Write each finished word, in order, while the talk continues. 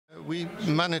We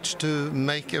managed to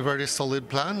make a very solid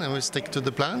plan and we stick to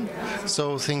the plan,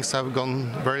 so things have gone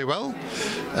very well.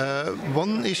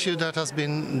 One issue that has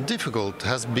been difficult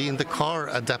has been the car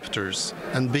adapters,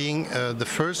 and being the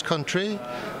first country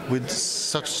with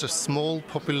such a small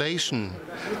population,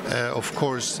 of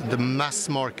course the mass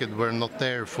market were not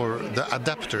there for the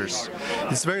adapters.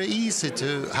 It's very easy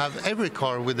to have every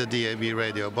car with a DAB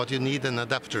radio, but you need an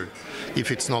adapter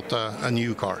if it's not a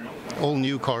new car. All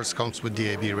new cars comes with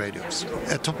DAB radios.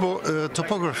 A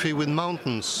topography with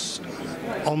mountains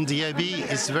on DAB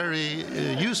is very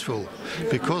useful,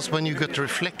 because when you get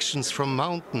reflections from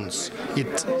mountains,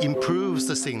 it improves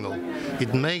the signal.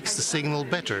 It makes the signal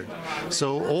better.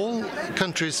 So all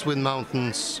countries with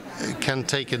mountains can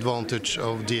take advantage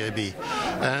of DAB.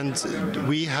 And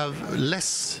we have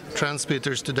less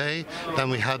transmitters today than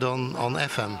we had on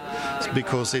FM,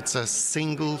 because it's a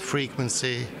single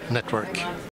frequency network.